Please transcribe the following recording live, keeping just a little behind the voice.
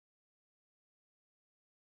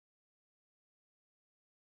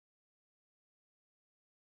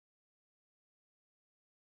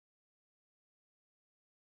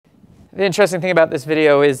The interesting thing about this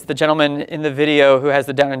video is the gentleman in the video who has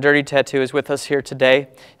the down and dirty tattoo is with us here today.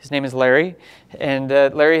 His name is Larry, and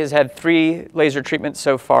Larry has had 3 laser treatments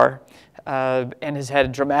so far and has had a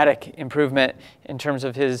dramatic improvement in terms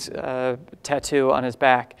of his tattoo on his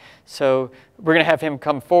back. So we're going to have him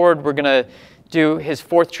come forward. We're going to do his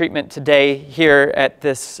 4th treatment today here at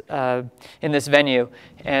this in this venue,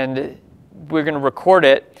 and we're going to record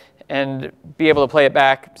it and be able to play it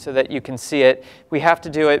back so that you can see it. We have to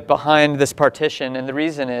do it behind this partition, and the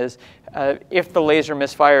reason is if the laser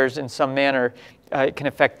misfires in some manner, it can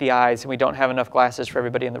affect the eyes, and we don't have enough glasses for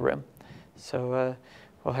everybody in the room. So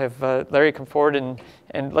we'll have Larry come forward,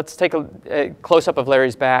 and let's take a close-up of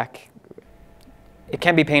Larry's back. It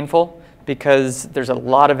can be painful because there's a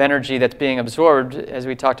lot of energy that's being absorbed. As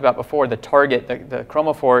we talked about before, the target, the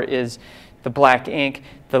chromophore, is the black ink.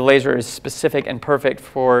 The laser is specific and perfect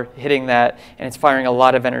for hitting that, and it's firing a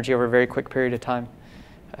lot of energy over a very quick period of time.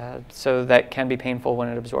 So that can be painful when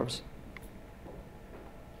it absorbs.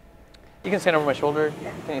 You can stand over my shoulder.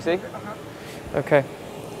 Can you see? Okay.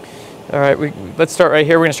 All right, let's start right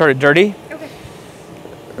here. We're going to start it dirty. Okay.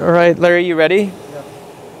 All right, Larry, you ready? Yeah.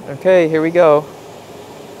 Okay, here we go.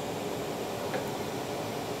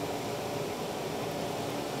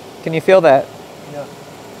 Can you feel that? Yeah.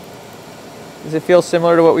 Does it feel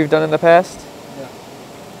similar to what we've done in the past? Yeah.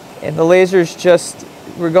 And the laser's just,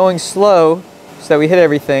 we're going slow so that we hit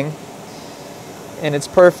everything. And it's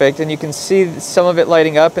perfect. And you can see some of it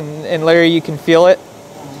lighting up. And Larry, you can feel it.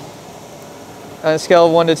 On a scale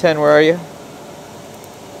of 1 to 10, where are you?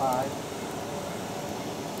 5.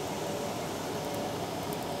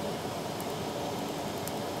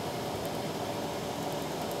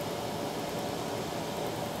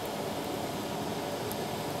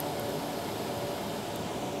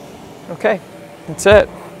 Okay, that's it.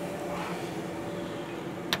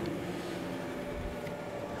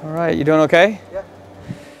 All right, you doing okay? Yeah.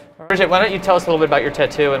 Bridget, why don't you tell us a little bit about your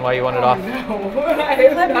tattoo and why you want it off? No, I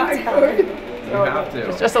am not good. You have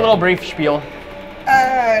to. Just a little brief spiel.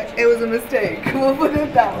 It was a mistake. We'll put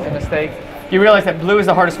it that way. A mistake. You realize that blue is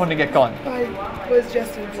the hardest one to get going. I was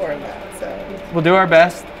just informed that, so. We'll do our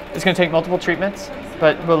best. It's going to take multiple treatments,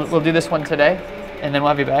 but we'll do this one today, and then we'll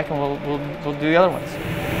have you back, and we'll do the other ones.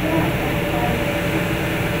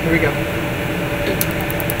 Here we go.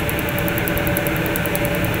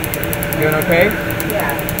 Doing okay?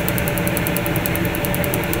 Yeah.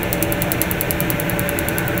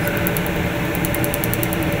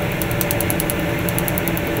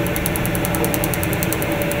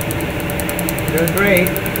 Doing great.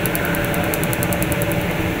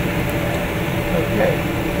 Okay.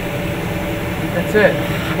 That's it.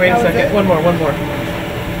 Wait a second. One more.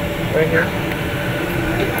 Right here.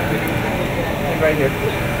 And right here.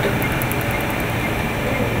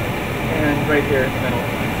 And right here in the middle.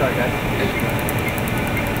 Sorry, guys.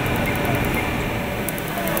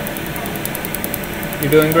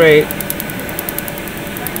 You're doing great.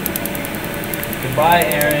 Goodbye,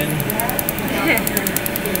 Aaron.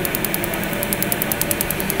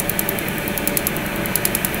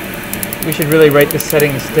 We should really write the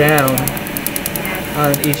settings down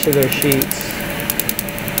on each of their sheets.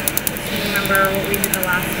 Do you remember what we did the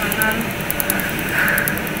last one then?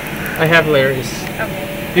 I have Larry's.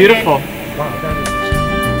 Okay. Beautiful. Wow, that is